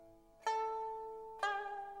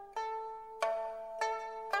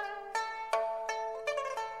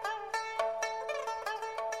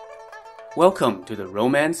Welcome to the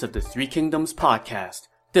Romance of the Three Kingdoms podcast.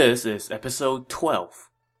 This is episode 12.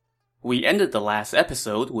 We ended the last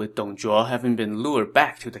episode with Dong Zhuo having been lured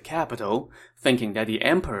back to the capital, thinking that the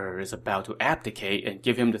emperor is about to abdicate and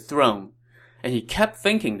give him the throne. And he kept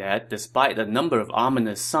thinking that despite a number of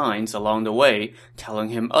ominous signs along the way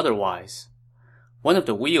telling him otherwise. One of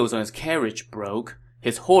the wheels on his carriage broke,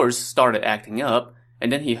 his horse started acting up, and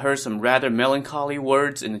then he heard some rather melancholy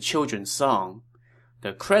words in a children's song.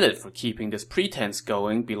 The credit for keeping this pretense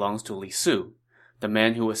going belongs to Li Su, the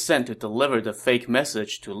man who was sent to deliver the fake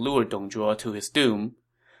message to lure Dong Zhuo to his doom.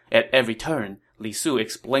 At every turn, Li Su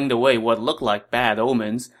explained away what looked like bad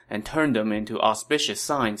omens and turned them into auspicious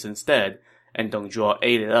signs instead, and Dong Zhuo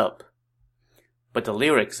ate it up. But the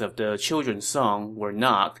lyrics of the children's song were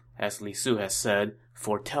not, as Li Su has said,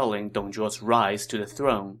 foretelling Dong Zhuo's rise to the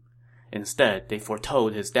throne. Instead, they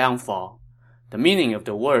foretold his downfall. The meaning of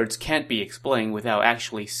the words can't be explained without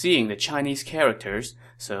actually seeing the Chinese characters,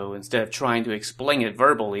 so instead of trying to explain it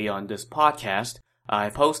verbally on this podcast, I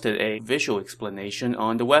posted a visual explanation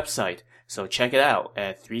on the website, so check it out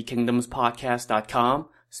at threekingdomspodcast.com,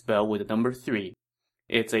 spelled with the number 3.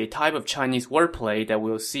 It's a type of Chinese wordplay that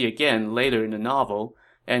we'll see again later in the novel,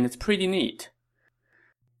 and it's pretty neat.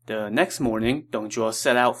 The next morning, Dong Zhuo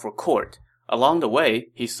set out for court. Along the way,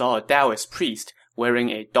 he saw a Taoist priest wearing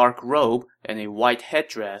a dark robe and a white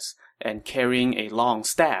headdress and carrying a long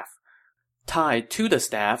staff. Tied to the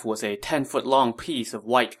staff was a 10-foot-long piece of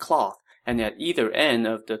white cloth, and at either end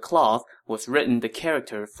of the cloth was written the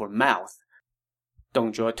character for mouth.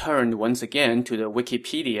 Dong Zhuo turned once again to the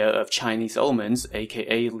Wikipedia of Chinese omens,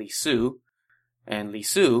 aka Li Su, and Li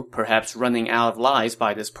Su, perhaps running out of lies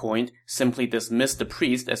by this point, simply dismissed the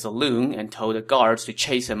priest as a loon and told the guards to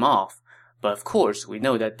chase him off. But of course, we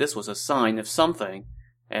know that this was a sign of something.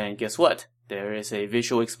 And guess what? There is a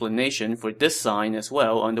visual explanation for this sign as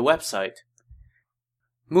well on the website.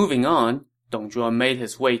 Moving on, Dong Zhuo made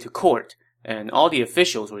his way to court, and all the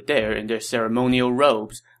officials were there in their ceremonial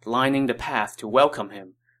robes, lining the path to welcome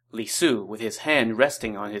him. Li Su, with his hand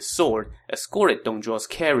resting on his sword, escorted Dong Zhuo's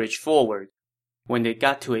carriage forward. When they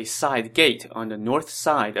got to a side gate on the north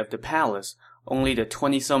side of the palace, only the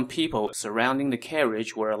 20-some people surrounding the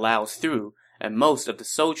carriage were allowed through, and most of the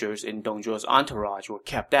soldiers in Dong Zhuo's entourage were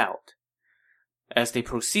kept out. As they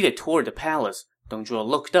proceeded toward the palace, Dong Zhuo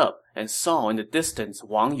looked up and saw in the distance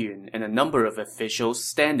Wang Yun and a number of officials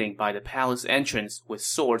standing by the palace entrance with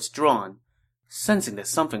swords drawn. Sensing that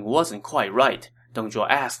something wasn't quite right, Dong Zhuo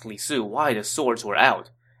asked Li Su why the swords were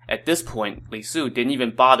out. At this point, Li Su didn't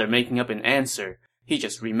even bother making up an answer. He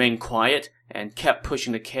just remained quiet and kept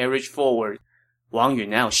pushing the carriage forward. Wang Yun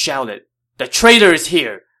now shouted, "The traitor is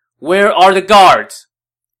here! Where are the guards?"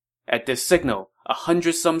 At this signal,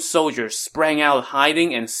 100-some soldiers sprang out of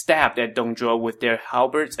hiding and stabbed at Dong Zhuo with their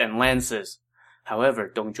halberds and lances. However,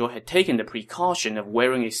 Dong Zhuo had taken the precaution of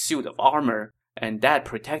wearing a suit of armor, and that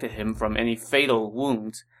protected him from any fatal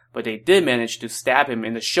wounds, but they did manage to stab him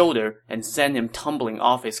in the shoulder and send him tumbling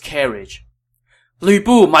off his carriage. "Lu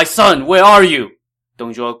Bu, my son, where are you?"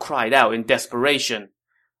 Dong Zhuo cried out in desperation.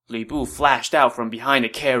 Lu Bu flashed out from behind the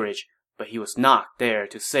carriage, but he was not there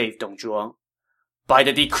to save Dong Zhuo. "By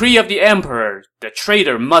the decree of the emperor, the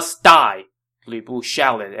traitor must die!" Lu Bu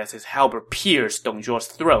shouted as his halberd pierced Dong Zhuo's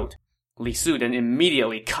throat. Li Su then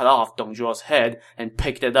immediately cut off Dong Zhuo's head and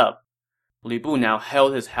picked it up. Lu Bu now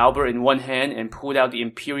held his halberd in one hand and pulled out the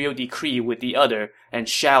imperial decree with the other and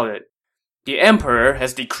shouted, "The emperor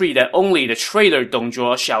has decreed that only the traitor Dong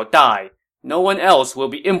Zhuo shall die. No one else will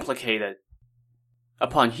be implicated."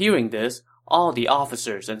 Upon hearing this, all the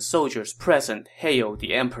officers and soldiers present hailed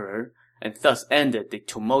the emperor, and thus ended the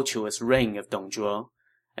tumultuous reign of Dong Zhuo.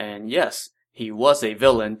 And yes, he was a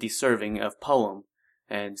villain deserving of poem,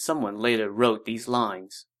 and someone later wrote these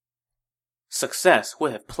lines. Success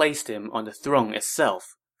would have placed him on the throne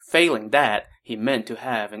itself. Failing that, he meant to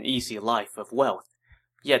have an easy life of wealth.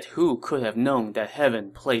 Yet who could have known that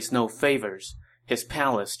heaven placed no favors? His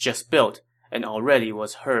palace just built, and already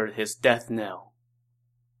was heard his death knell.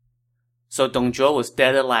 So Dong Zhuo was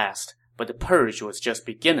dead at last, but the purge was just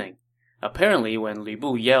beginning. Apparently when Lu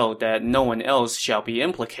Bu yelled that no one else shall be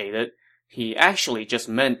implicated, he actually just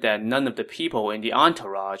meant that none of the people in the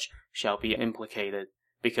entourage shall be implicated,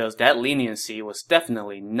 because that leniency was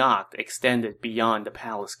definitely not extended beyond the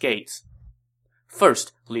palace gates.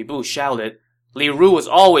 First, Lu Bu shouted, "Li Ru was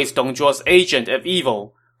always Dong Zhuo's agent of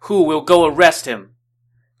evil. Who will go arrest him?"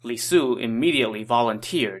 Li Su immediately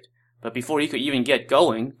volunteered, but before he could even get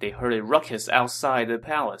going, they heard a ruckus outside the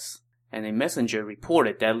palace, and a messenger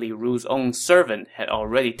reported that Li Ru's own servant had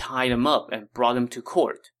already tied him up and brought him to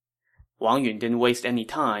court. Wang Yun didn't waste any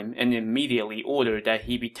time and immediately ordered that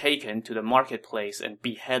he be taken to the marketplace and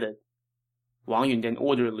beheaded. Wang Yun then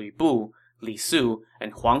ordered Lu Bu, Li Su,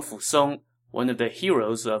 and Huang Fusong, one of the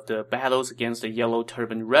heroes of the battles against the Yellow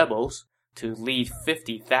Turban rebels, to lead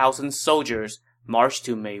 50,000 soldiers, march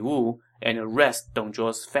to Meiwu, and arrest Dong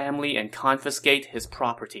Zhuo's family and confiscate his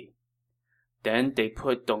property. Then they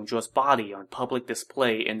put Dong Zhuo's body on public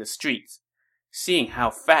display in the streets. Seeing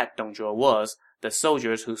how fat Dong Zhuo was, the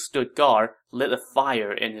soldiers who stood guard lit a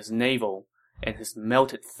fire in his navel, and his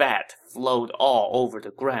melted fat flowed all over the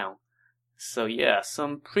ground. So yeah,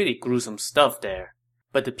 some pretty gruesome stuff there.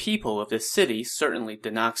 But the people of the city certainly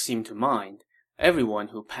did not seem to mind. Everyone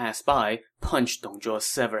who passed by punched Dong Zhuo's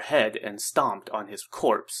severed head and stomped on his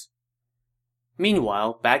corpse.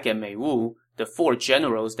 Meanwhile, back at Meiwu, the 4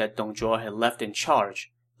 generals that Dong Zhuo had left in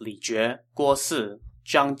charge, Li Jue, Guo Si,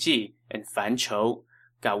 Zhang Ji, and Fan Chou,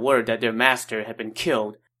 got word that their master had been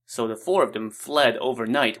killed, so the 4 of them fled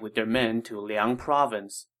overnight with their men to Liang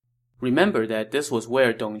province. Remember that this was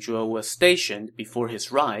where Dong Zhuo was stationed before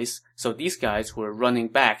his rise, so these guys were running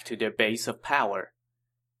back to their base of power.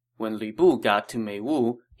 When Lu Bu got to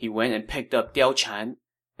Meiwu, he went and picked up Diao Chan,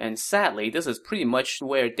 and sadly, this is pretty much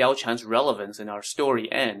where Diao Chan's relevance in our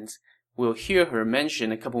story ends. We'll hear her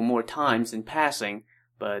mentioned a couple more times in passing,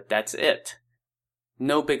 but that's it.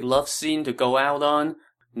 No big love scene to go out on,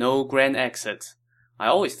 no grand exit. I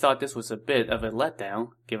always thought this was a bit of a letdown,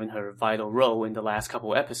 given her vital role in the last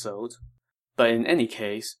couple episodes. But in any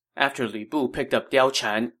case, after Lu Bu picked up Diao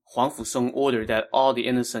Chan, Huang Fusong ordered that all the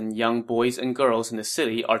innocent young boys and girls in the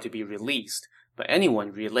city are to be released, but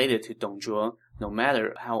anyone related to Dong Zhuo, no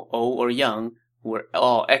matter how old or young, were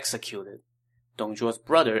all executed. Dong Zhuo's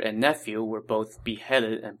brother and nephew were both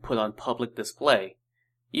beheaded and put on public display.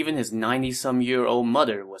 Even his 90-some-year-old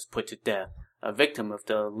mother was put to death, a victim of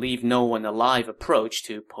the leave-no-one-alive approach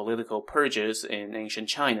to political purges in ancient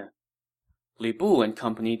China. Lu Bu and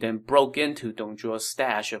company then broke into Dong Zhuo's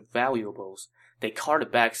stash of valuables. They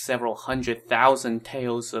carted back several 100,000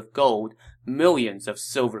 taels of gold, millions of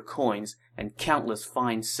silver coins, and countless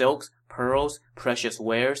fine silks, pearls, precious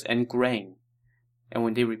wares, and grain. And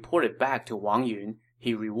when they reported back to Wang Yun,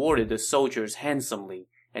 he rewarded the soldiers handsomely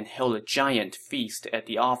and held a giant feast at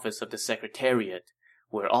the office of the Secretariat,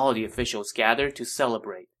 where all the officials gathered to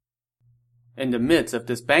celebrate. In the midst of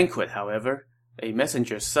this banquet, however, a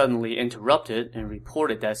messenger suddenly interrupted and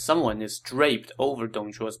reported that someone is draped over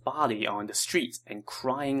Dong Zhuo's body on the streets and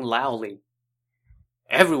crying loudly.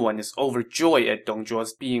 "Everyone is overjoyed at Dong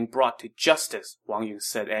Zhuo's being brought to justice," Wang Yun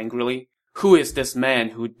said angrily. "Who is this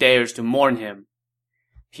man who dares to mourn him?"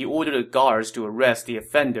 He ordered the guards to arrest the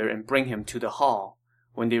offender and bring him to the hall.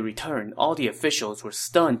 When they returned, all the officials were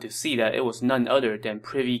stunned to see that it was none other than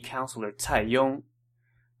Privy Councillor Cai Yong.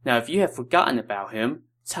 Now, if you have forgotten about him,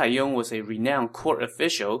 Cai Yong was a renowned court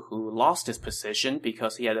official who lost his position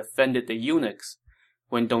because he had offended the eunuchs.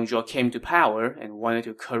 When Dong Zhuo came to power and wanted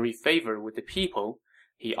to curry favor with the people,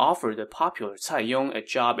 he offered the popular Cai Yong a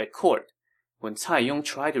job at court. When Cai Yong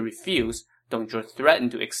tried to refuse, Dong Zhuo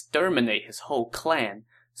threatened to exterminate his whole clan,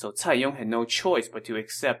 so Cai Yong had no choice but to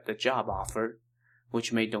accept the job offer,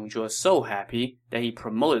 which made Dong Zhuo so happy that he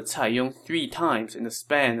promoted Cai Yong 3 times in the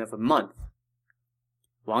span of a month.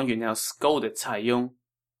 Wang Yun now scolded Cai Yong.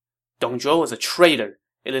 "Dong Zhuo was a traitor.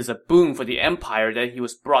 It is a boon for the empire that he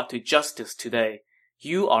was brought to justice today.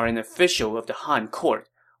 You are an official of the Han court.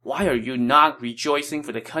 Why are you not rejoicing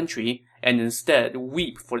for the country and instead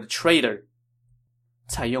weep for the traitor?"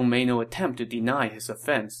 Cai Yong made no attempt to deny his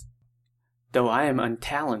offense. "Though I am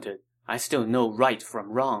untalented, I still know right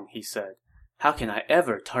from wrong," he said. "How can I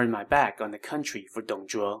ever turn my back on the country for Dong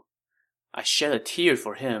Zhuo? I shed a tear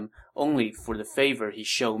for him only for the favor he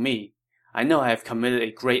showed me. I know I have committed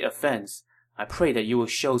a great offense. I pray that you will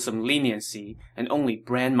show some leniency and only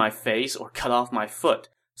brand my face or cut off my foot,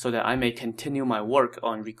 so that I may continue my work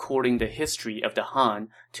on recording the history of the Han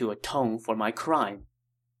to atone for my crime."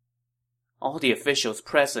 All the officials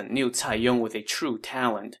present knew Cai Yong was a true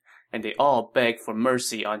talent, and they all begged for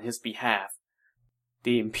mercy on his behalf.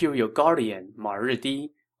 The imperial guardian, Ma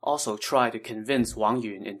Ridi, also tried to convince Wang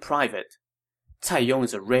Yun in private. "Cai Yong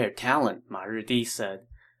is a rare talent," Ma Ridi said.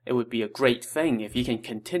 "It would be a great thing if he can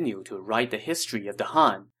continue to write the history of the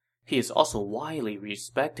Han. He is also widely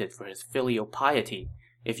respected for his filial piety.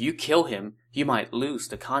 If you kill him, you might lose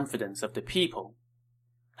the confidence of the people."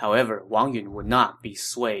 However, Wang Yun would not be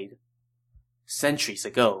swayed. Centuries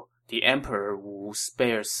ago, the Emperor Wu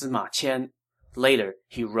spared Sima Qian. Later,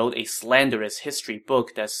 he wrote a slanderous history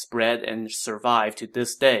book that spread and survived to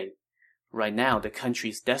this day. Right now, the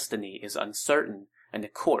country's destiny is uncertain, and the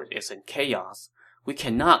court is in chaos. We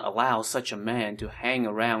cannot allow such a man to hang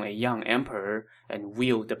around a young emperor and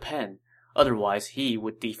wield the pen, otherwise he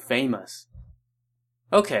would defame us.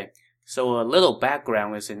 Okay, so a little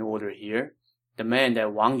background is in order here. The man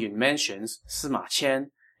that Wang Yun mentions, Sima Qian,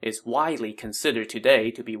 is widely considered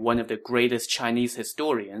today to be one of the greatest Chinese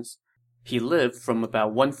historians. He lived from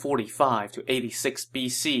about 145 to 86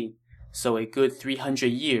 BC, so a good 300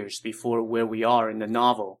 years before where we are in the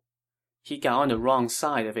novel. He got on the wrong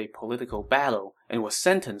side of a political battle and was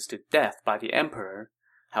sentenced to death by the emperor.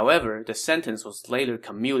 However, the sentence was later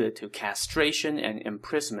commuted to castration and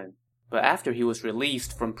imprisonment. But after he was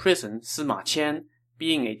released from prison, Sima Qian,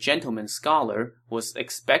 being a gentleman scholar, was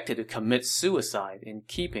expected to commit suicide in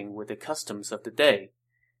keeping with the customs of the day.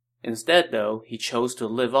 Instead, though, he chose to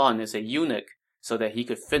live on as a eunuch so that he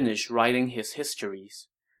could finish writing his histories.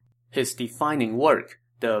 His defining work,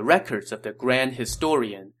 The Records of the Grand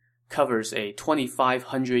Historian, covers a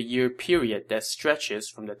 2,500-year period that stretches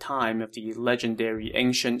from the time of the legendary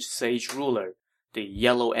ancient sage ruler, the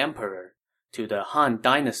Yellow Emperor, to the Han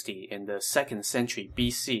Dynasty in the 2nd century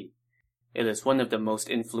BC. It is one of the most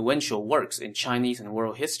influential works in Chinese and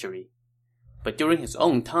world history. But during his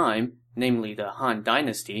own time, namely the Han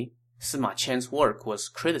Dynasty, Sima Qian's work was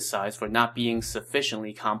criticized for not being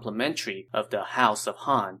sufficiently complimentary of the House of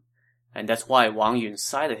Han, and that's why Wang Yun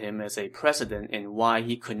cited him as a precedent in why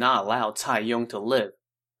he could not allow Cai Yong to live.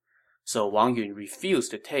 So Wang Yun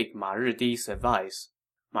refused to take Ma Ridi's advice.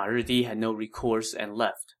 Ma Ridi had no recourse and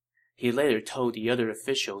left. He later told the other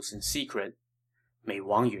officials in secret, "May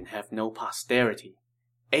Wang Yun have no posterity.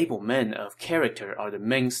 Able men of character are the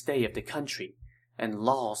mainstay of the country, and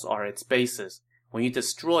laws are its basis. When you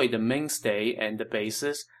destroy the mainstay and the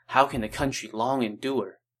basis, how can the country long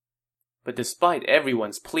endure?" But despite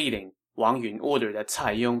everyone's pleading, Wang Yun ordered that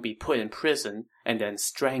Cai Yong be put in prison and then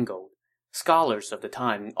strangled. Scholars of the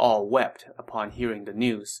time all wept upon hearing the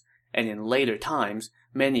news, and in later times,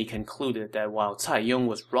 many concluded that while Cai Yong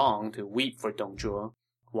was wrong to weep for Dong Zhuo,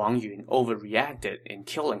 Wang Yun overreacted in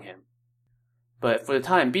killing him. But for the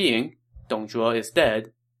time being, Dong Zhuo is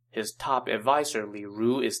dead, his top advisor Li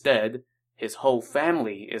Ru is dead, his whole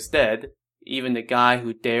family is dead, even the guy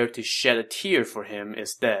who dared to shed a tear for him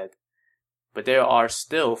is dead. But there are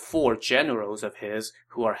still 4 generals of his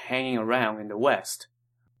who are hanging around in the west.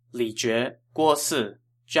 Li Jue, Guo Si,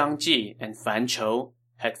 Zhang Ji, and Fan Chou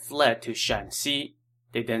had fled to Shanxi.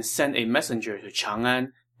 They then sent a messenger to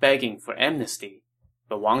Chang'an begging for amnesty,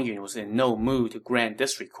 but Wang Yun was in no mood to grant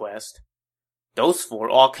this request. "Those 4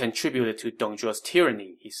 all contributed to Dong Zhuo's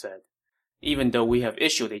tyranny," he said. "Even though we have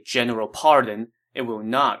issued a general pardon, it will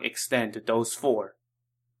not extend to those 4.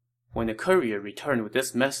 When the courier returned with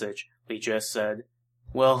this message, Li Jue said,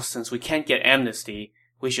 "Well, since we can't get amnesty,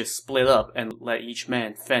 we should split up and let each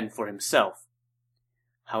man fend for himself."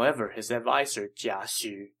 However, his advisor Jia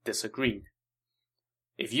Xu disagreed.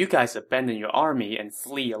 "If you guys abandon your army and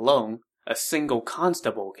flee alone, a single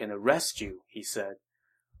constable can arrest you," he said.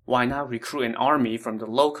 "Why not recruit an army from the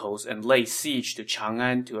locals and lay siege to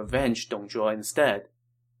Chang'an to avenge Dong Zhuo instead?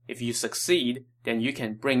 If you succeed, then you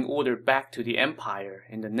can bring order back to the empire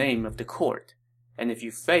in the name of the court. And if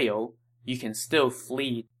you fail, you can still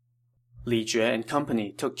flee." Li Jue and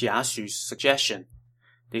company took Jia Xu's suggestion.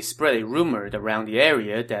 They spread a rumor around the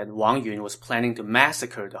area that Wang Yun was planning to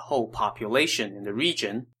massacre the whole population in the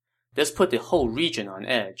region. This put the whole region on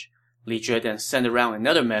edge. Li Jue then sent around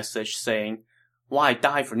another message saying, "Why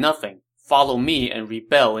die for nothing? Follow me and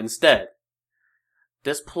rebel instead."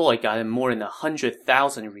 This ploy got him more than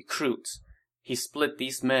 100,000 recruits. He split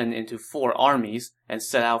these men into 4 armies and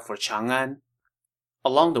set out for Chang'an.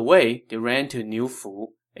 Along the way, they ran to Niu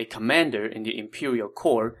Fu, a commander in the imperial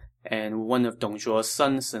court and one of Dong Zhuo's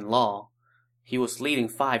sons-in-law. He was leading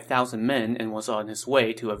 5,000 men and was on his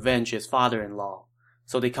way to avenge his father-in-law.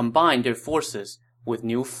 So they combined their forces, with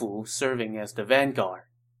Niu Fu serving as the vanguard.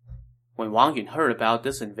 When Wang Yun heard about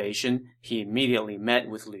this invasion, he immediately met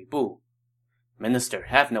with Lu Bu. "Minister,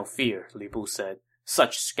 have no fear," Lu Bu said.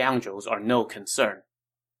 "Such scoundrels are no concern."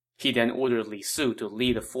 He then ordered Li Su to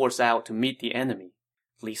lead a force out to meet the enemy.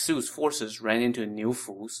 Li Su's forces ran into Niu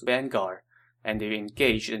Fu's vanguard, and they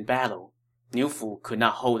engaged in battle. Niu Fu could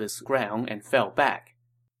not hold his ground and fell back.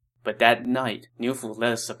 But that night, Niu Fu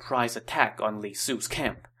led a surprise attack on Li Su's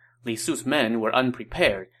camp. Li Su's men were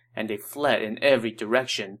unprepared, and they fled in every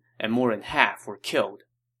direction, and more than half were killed.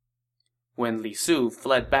 When Li Su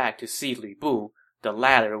fled back to see Lu Bu, the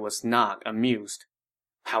latter was not amused.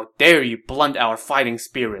 "How dare you blunt our fighting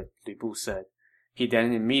spirit," Lu Bu said. He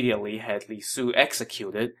then immediately had Li Su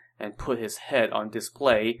executed and put his head on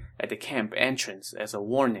display at the camp entrance as a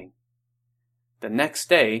warning. The next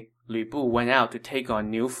day, Lu Bu went out to take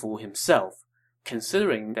on Niu Fu himself.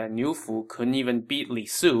 Considering that Niu Fu couldn't even beat Li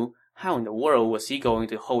Su, how in the world was he going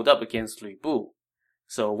to hold up against Lu Bu?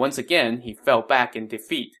 So once again, he fell back in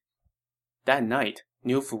defeat. That night,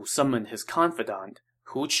 Niu Fu summoned his confidant,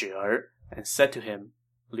 Hu Qi-er, and said to him,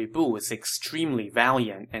 Lu Bu is extremely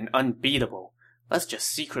valiant and unbeatable. Let's just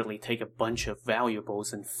secretly take a bunch of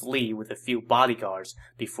valuables and flee with a few bodyguards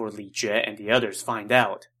before Li Jue and the others find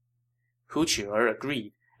out. Hu Qi-er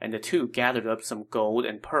agreed, and the two gathered up some gold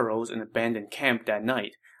and pearls and abandoned camp that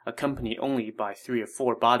night, accompanied only by 3 or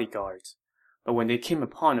 4 bodyguards. But when they came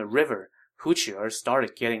upon a river, Hu Qi-er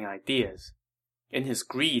started getting ideas. In his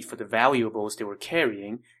greed for the valuables they were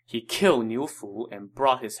carrying, he killed Niu Fu and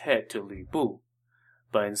brought his head to Lu Bu.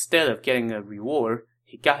 But instead of getting a reward,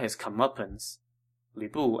 he got his comeuppance. Lu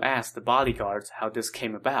Bu asked the bodyguards how this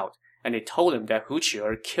came about, and they told him that Hu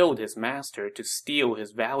Qi-er killed his master to steal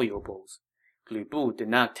his valuables. Lu Bu did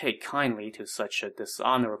not take kindly to such a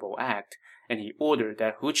dishonorable act, and he ordered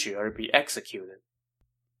that Hu Qi-er be executed.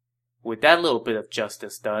 With that little bit of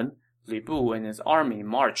justice done, Lu Bu and his army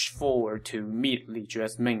marched forward to meet Li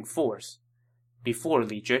Jue's main force. Before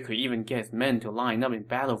Li Jue could even get his men to line up in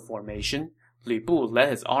battle formation, Lu Bu led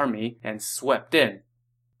his army and swept in.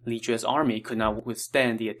 Li Jue's army could not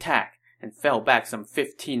withstand the attack and fell back some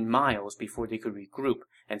 15 miles before they could regroup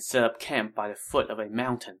and set up camp by the foot of a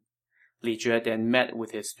mountain. Li Jue then met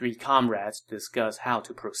with his 3 comrades to discuss how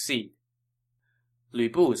to proceed. Lu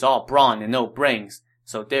Bu is all brawn and no brains,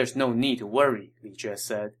 so there's no need to worry, Li Jue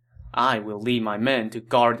said. I will lead my men to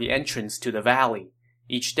guard the entrance to the valley.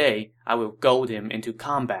 Each day, I will goad him into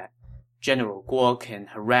combat. General Guo can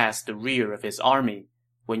harass the rear of his army.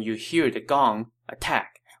 When you hear the gong,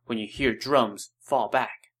 attack. When you hear drums, fall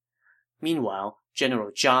back. Meanwhile,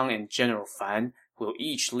 General Zhang and General Fan will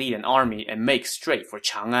each lead an army and make straight for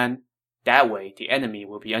Chang'an. That way, the enemy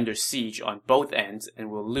will be under siege on both ends and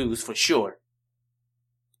will lose for sure.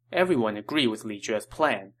 Everyone agreed with Li Jue's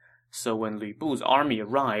plan, so when Lu Bu's army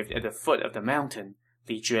arrived at the foot of the mountain,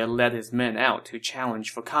 Li Jue led his men out to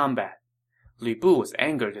challenge for combat. Lu Bu was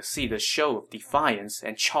angered to see the show of defiance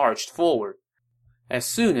and charged forward. As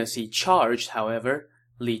soon as he charged, however,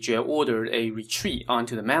 Li Jue ordered a retreat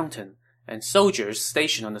onto the mountain, and soldiers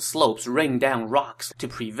stationed on the slopes rained down rocks to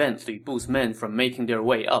prevent Lu Bu's men from making their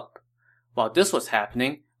way up. While this was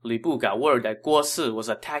happening, Lu Bu got word that Guo Si was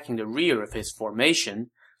attacking the rear of his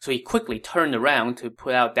formation, so he quickly turned around to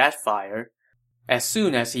put out that fire. As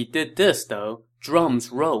soon as he did this, though,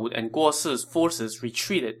 drums rolled and Guo Si's forces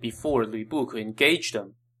retreated before Lu Bu could engage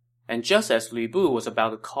them. And just as Lu Bu was about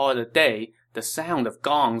to call it a day, the sound of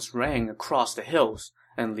gongs rang across the hills,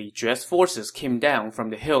 and Li Jue's forces came down from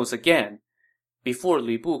the hills again. Before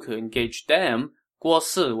Lu Bu could engage them, Guo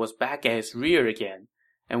Si was back at his rear again,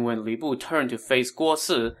 and when Lu Bu turned to face Guo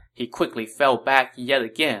Si, he quickly fell back yet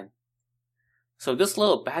again. So this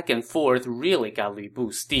little back and forth really got Lu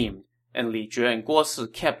Bu steamed, and Li Jue and Guo Si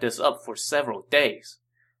kept this up for several days.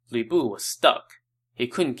 Lu Bu was stuck. He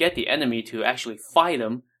couldn't get the enemy to actually fight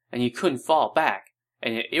him, and he couldn't fall back,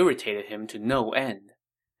 and it irritated him to no end.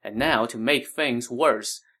 And now, to make things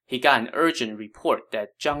worse, he got an urgent report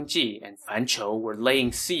that Zhang Ji and Fan Chou were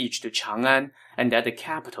laying siege to Chang'an and that the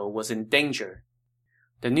capital was in danger.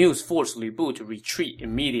 The news forced Lu Bu to retreat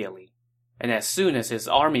immediately, and as soon as his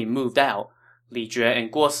army moved out, Li Jue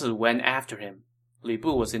and Guo Si went after him. Lu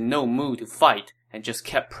Bu was in no mood to fight and just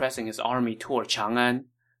kept pressing his army toward Chang'an.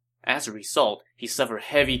 As a result, he suffered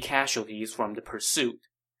heavy casualties from the pursuit.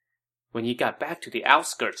 When he got back to the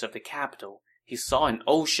outskirts of the capital, he saw an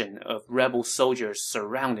ocean of rebel soldiers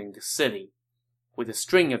surrounding the city. With a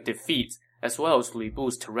string of defeats, as well as Lu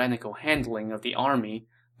Bu's tyrannical handling of the army,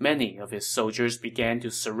 many of his soldiers began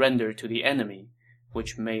to surrender to the enemy,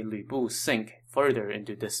 which made Lu Bu sink further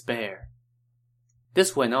into despair.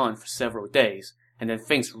 This went on for several days, and then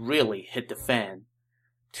things really hit the fan.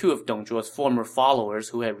 2 of Dong Zhuo's former followers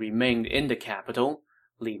who had remained in the capital,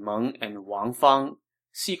 Li Meng and Wang Fang,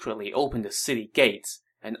 secretly opened the city gates,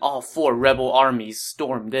 and all 4 rebel armies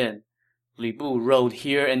stormed in. Lu Bu rode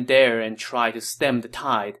here and there and tried to stem the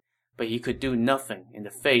tide, but he could do nothing in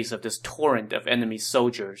the face of this torrent of enemy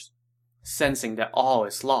soldiers. Sensing that all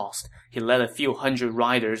is lost, he led a few hundred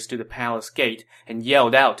riders to the palace gate and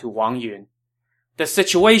yelled out to Wang Yun, "The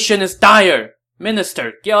situation is dire!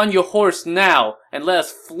 Minister, get on your horse now and let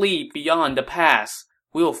us flee beyond the pass.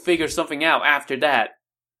 We will figure something out after that."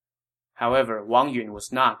 However, Wang Yun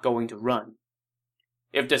was not going to run.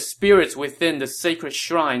 "If the spirits within the sacred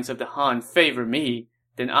shrines of the Han favor me,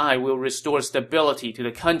 then I will restore stability to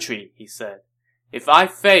the country," he said. "If I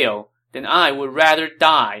fail, then I would rather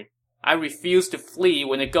die. I refuse to flee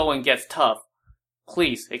when the going gets tough.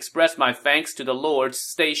 Please express my thanks to the lords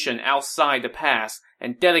stationed outside the pass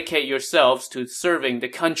and dedicate yourselves to serving the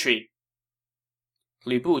country.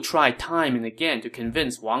 Lu Bu tried time and again to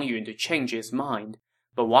convince Wang Yun to change his mind,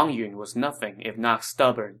 but Wang Yun was nothing if not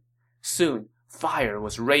stubborn. Soon, fire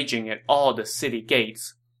was raging at all the city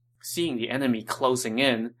gates. Seeing the enemy closing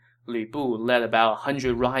in, Lu Bu led about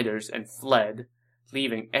 100 riders and fled,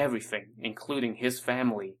 leaving everything, including his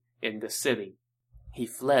family, in the city. He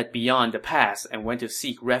fled beyond the pass and went to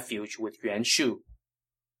seek refuge with Yuan Shu.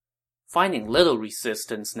 Finding little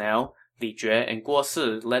resistance now, Li Jue and Guo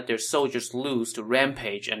Si let their soldiers loose to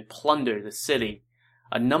rampage and plunder the city.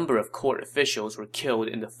 A number of court officials were killed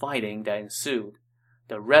in the fighting that ensued.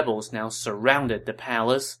 The rebels now surrounded the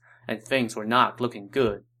palace, and things were not looking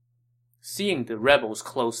good. Seeing the rebels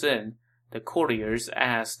close in, the courtiers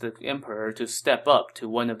asked the emperor to step up to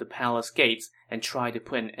one of the palace gates and try to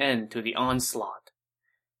put an end to the onslaught.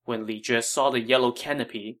 When Li Jue saw the yellow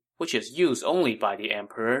canopy, which is used only by the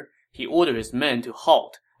emperor, he ordered his men to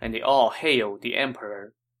halt, and they all hailed the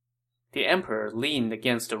emperor. The emperor leaned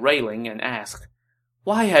against the railing and asked,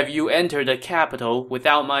 "Why have you entered the capital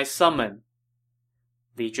without my summon?"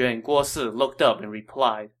 Li Jue and Guo Si looked up and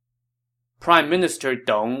replied, "Prime Minister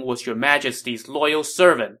Dong was your majesty's loyal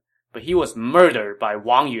servant, but he was murdered by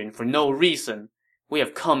Wang Yun for no reason. We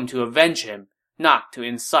have come to avenge him, not to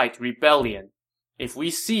incite rebellion. If we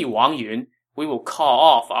see Wang Yun, we will call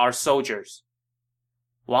off our soldiers."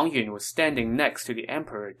 Wang Yun was standing next to the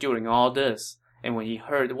emperor during all this, and when he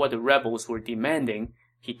heard what the rebels were demanding,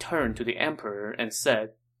 he turned to the emperor and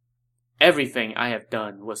said, "Everything I have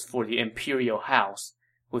done was for the imperial house.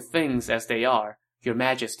 With things as they are, your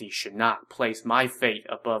majesty should not place my fate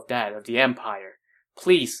above that of the empire.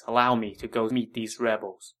 Please allow me to go meet these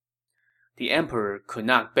rebels." The emperor could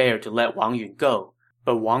not bear to let Wang Yun go,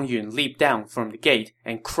 but Wang Yun leaped down from the gate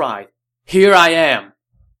and cried, "Here I am!"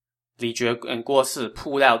 Li Jue and Guo Si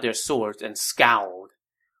pulled out their swords and scowled.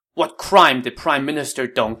 What crime did Prime Minister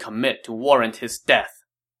Dong commit to warrant his death?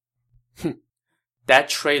 That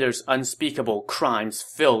traitor's unspeakable crimes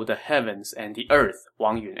filled the heavens and the earth,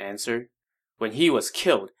 Wang Yun answered. When he was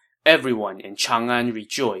killed, everyone in Chang'an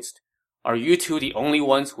rejoiced. Are you two the only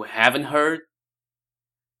ones who haven't heard?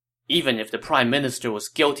 Even if the Prime Minister was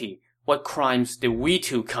guilty, what crimes did we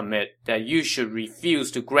two commit that you should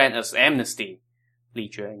refuse to grant us amnesty? Li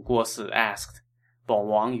Jue and Guo Si asked, but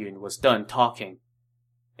Wang Yun was done talking.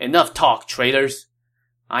 Enough talk, traitors!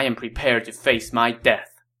 I am prepared to face my death.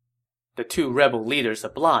 The two rebel leaders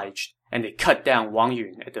obliged, and they cut down Wang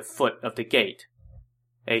Yun at the foot of the gate.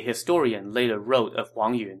 A historian later wrote of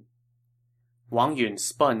Wang Yun, Wang Yun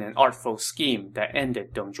spun an artful scheme that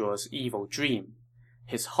ended Dong Zhuo's evil dream.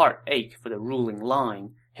 His heart ached for the ruling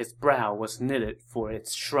line, his brow was knitted for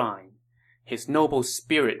its shrine. His noble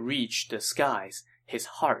spirit reached the skies, his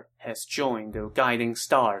heart has joined the guiding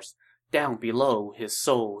stars. Down below his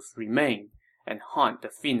souls remain, and haunt the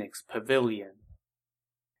Phoenix Pavilion.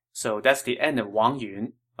 So that's the end of Wang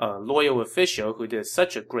Yun, a loyal official who did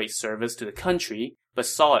such a great service to the country, but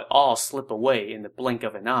saw it all slip away in the blink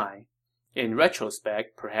of an eye. In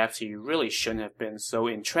retrospect, perhaps he really shouldn't have been so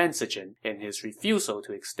intransigent in his refusal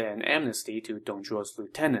to extend amnesty to Dong Zhuo's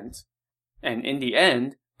lieutenants. And in the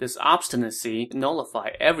end, this obstinacy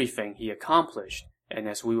nullified everything he accomplished, and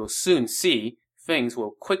as we will soon see, things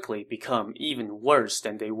will quickly become even worse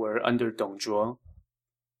than they were under Dong Zhuo.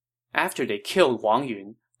 After they killed Wang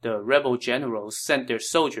Yun, the rebel generals sent their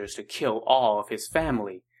soldiers to kill all of his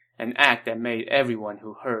family, an act that made everyone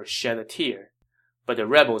who heard shed a tear. But the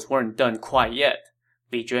rebels weren't done quite yet.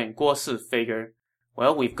 Li Jue and Guo Si figured,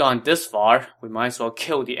 well, we've gone this far, we might as well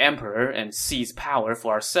kill the emperor and seize power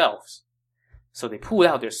for ourselves. So they pulled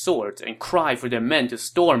out their swords and cried for their men to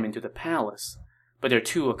storm into the palace. But their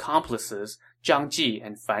two accomplices, Zhang Ji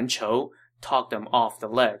and Fan Chou, talked them off the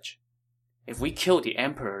ledge. If we kill the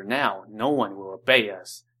emperor now, no one will obey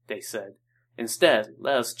us, they said. Instead,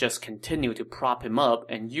 let us just continue to prop him up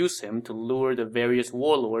and use him to lure the various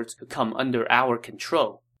warlords to come under our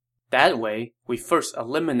control. That way, we first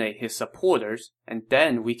eliminate his supporters, and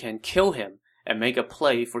then we can kill him and make a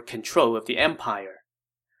play for control of the empire.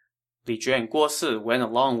 Li Jue and Guo Si went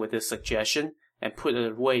along with this suggestion and put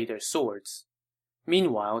away their swords.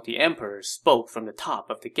 Meanwhile, the emperor spoke from the top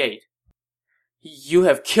of the gate. You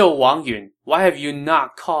have killed Wang Yun. Why have you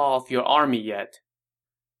not called off your army yet?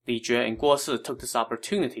 Li Jue and Guo Si took this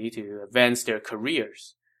opportunity to advance their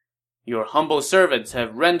careers. Your humble servants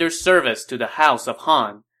have rendered service to the house of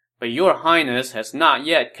Han, but your highness has not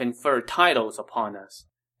yet conferred titles upon us.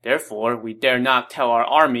 Therefore, we dare not tell our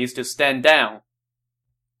armies to stand down.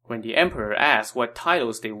 When the emperor asked what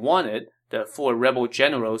titles they wanted, The 4 rebel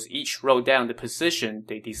generals each wrote down the position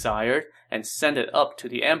they desired and sent it up to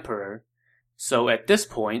the emperor. So at this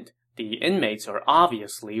point, the inmates are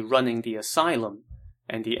obviously running the asylum,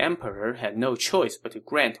 and the emperor had no choice but to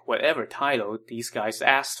grant whatever title these guys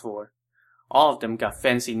asked for. All of them got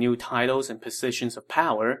fancy new titles and positions of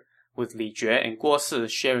power, with Li Jue and Guo Si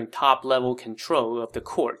sharing top-level control of the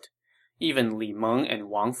court. Even Li Meng and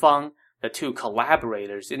Wang Fang, the 2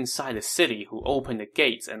 collaborators inside the city who opened the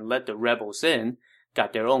gates and let the rebels in,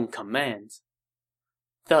 got their own commands.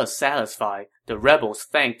 Thus satisfied, the rebels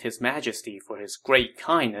thanked His Majesty for his great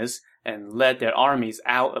kindness and led their armies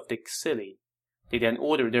out of the city. They then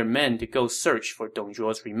ordered their men to go search for Dong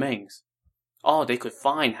Zhuo's remains. All they could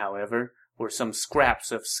find, however, were some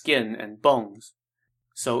scraps of skin and bones.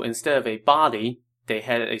 So instead of a body, they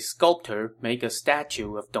had a sculptor make a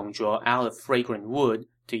statue of Dong Zhuo out of fragrant wood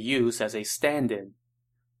to use as a stand-in.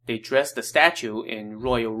 They dressed the statue in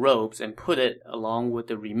royal robes and put it, along with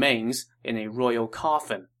the remains, in a royal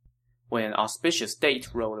coffin. When an auspicious date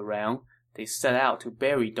rolled around, they set out to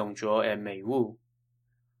bury Dong Zhuo at Meiwu.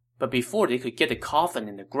 But before they could get the coffin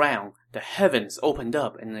in the ground, the heavens opened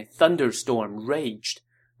up and a thunderstorm raged.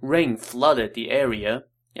 Rain flooded the area,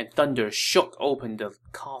 and thunder shook open the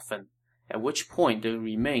coffin, at which point the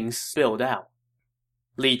remains spilled out.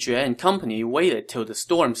 Li Jue and company waited till the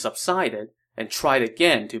storm subsided and tried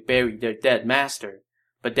again to bury their dead master,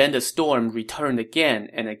 but then the storm returned again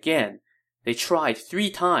and again. They tried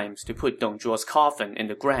 3 times to put Dong Zhuo's coffin in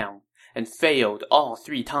the ground, and failed all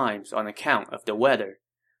 3 times on account of the weather.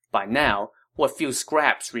 By now, what few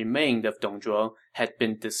scraps remained of Dong Zhuo had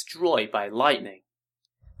been destroyed by lightning.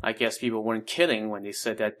 I guess people weren't kidding when they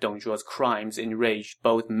said that Dong Zhuo's crimes enraged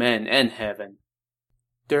both men and heaven.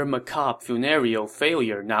 Their macabre funereal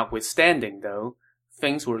failure notwithstanding, though,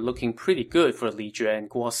 things were looking pretty good for Li Jue and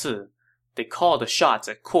Guo Si. They called the shots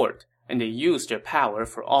at court, and they used their power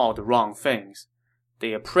for all the wrong things.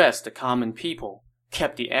 They oppressed the common people,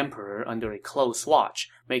 kept the emperor under a close watch,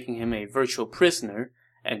 making him a virtual prisoner,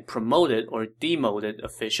 and promoted or demoted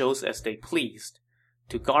officials as they pleased.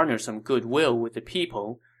 To garner some goodwill with the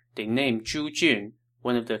people, they named Zhu Jun,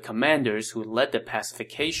 one of the commanders who led the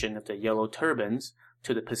pacification of the Yellow Turbans,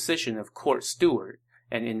 to the position of court steward,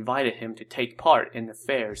 and invited him to take part in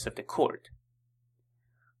affairs of the court.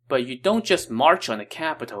 But you don't just march on the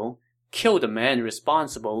capital, kill the man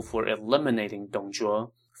responsible for eliminating Dong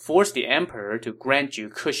Zhuo, force the emperor to grant you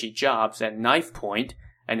cushy jobs at knife point,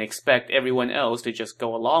 and expect everyone else to just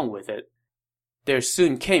go along with it. There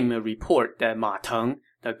soon came a report that Ma Teng,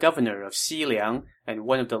 the governor of Xiliang and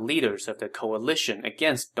one of the leaders of the coalition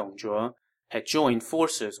against Dong Zhuo, had joined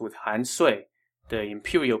forces with Han Sui, the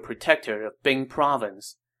imperial protector of Bing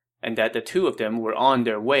province, and that the 2 of them were on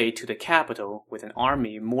their way to the capital with an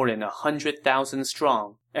army more than 100,000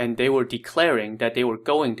 strong, and they were declaring that they were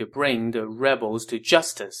going to bring the rebels to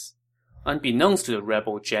justice. Unbeknownst to the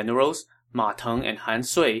rebel generals, Ma Teng and Han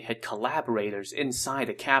Sui had collaborators inside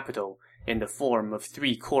the capital in the form of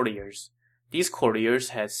 3 courtiers. These courtiers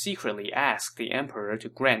had secretly asked the emperor to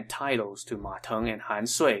grant titles to Ma Teng and Han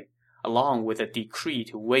Sui, along with a decree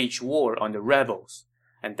to wage war on the rebels,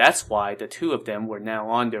 and that's why the 2 of them were now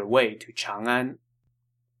on their way to Chang'an.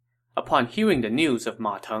 Upon hearing the news of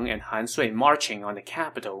Ma Teng and Han Sui marching on the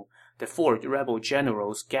capital, the 4 rebel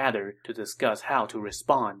generals gathered to discuss how to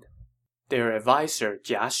respond. Their advisor,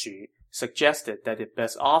 Jia Xu, suggested that the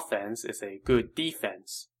best offense is a good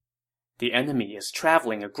defense. The enemy is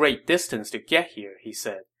traveling a great distance to get here, he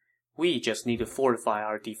said. We just need to fortify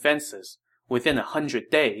our defenses. Within 100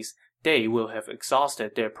 days, they will have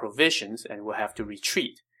exhausted their provisions and will have to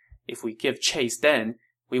retreat. If we give chase then,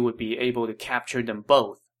 we would be able to capture them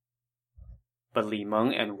both. But Li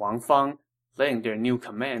Meng and Wang Fang, letting their new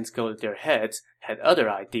commands go to their heads, had other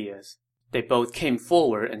ideas. They both came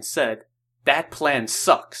forward and said, "That plan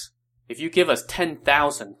sucks. If you give us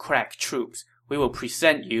 10,000 crack troops, we will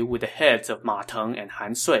present you with the heads of Ma Teng and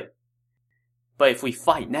Han Sui." "But if we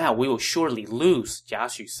fight now, we will surely lose," Jia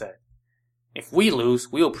Xu said. "If we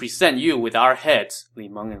lose, we will present you with our heads," Li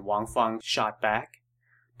Meng and Wang Fang shot back.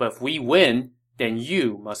 "But if we win, then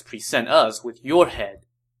you must present us with your head."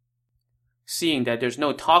 Seeing that there's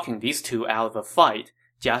no talking these 2 out of a fight,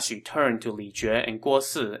 Jia Xu turned to Li Jue and Guo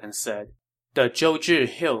Si and said, "The Zhouzhi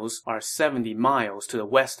Hills are 70 miles to the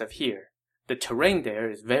west of here. The terrain there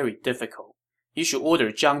is very difficult. You should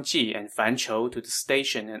order Zhang Ji and Fan Chou to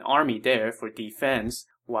station an army there for defense,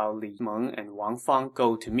 while Li Meng and Wang Fang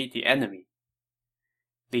go to meet the enemy."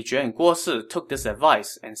 Li Jue and Guo Si took this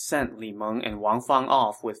advice and sent Li Meng and Wang Fang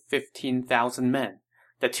off with 15,000 men.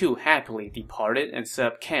 The 2 happily departed and set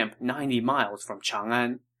up camp 90 miles from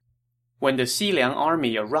Chang'an. When the Xiliang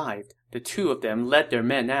army arrived, the two of them led their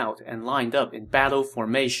men out and lined up in battle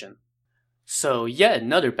formation. So yet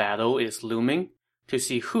another battle is looming. To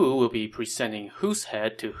see who will be presenting whose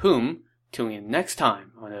head to whom, tune in next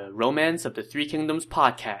time on the Romance of the Three Kingdoms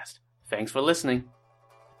podcast. Thanks for listening.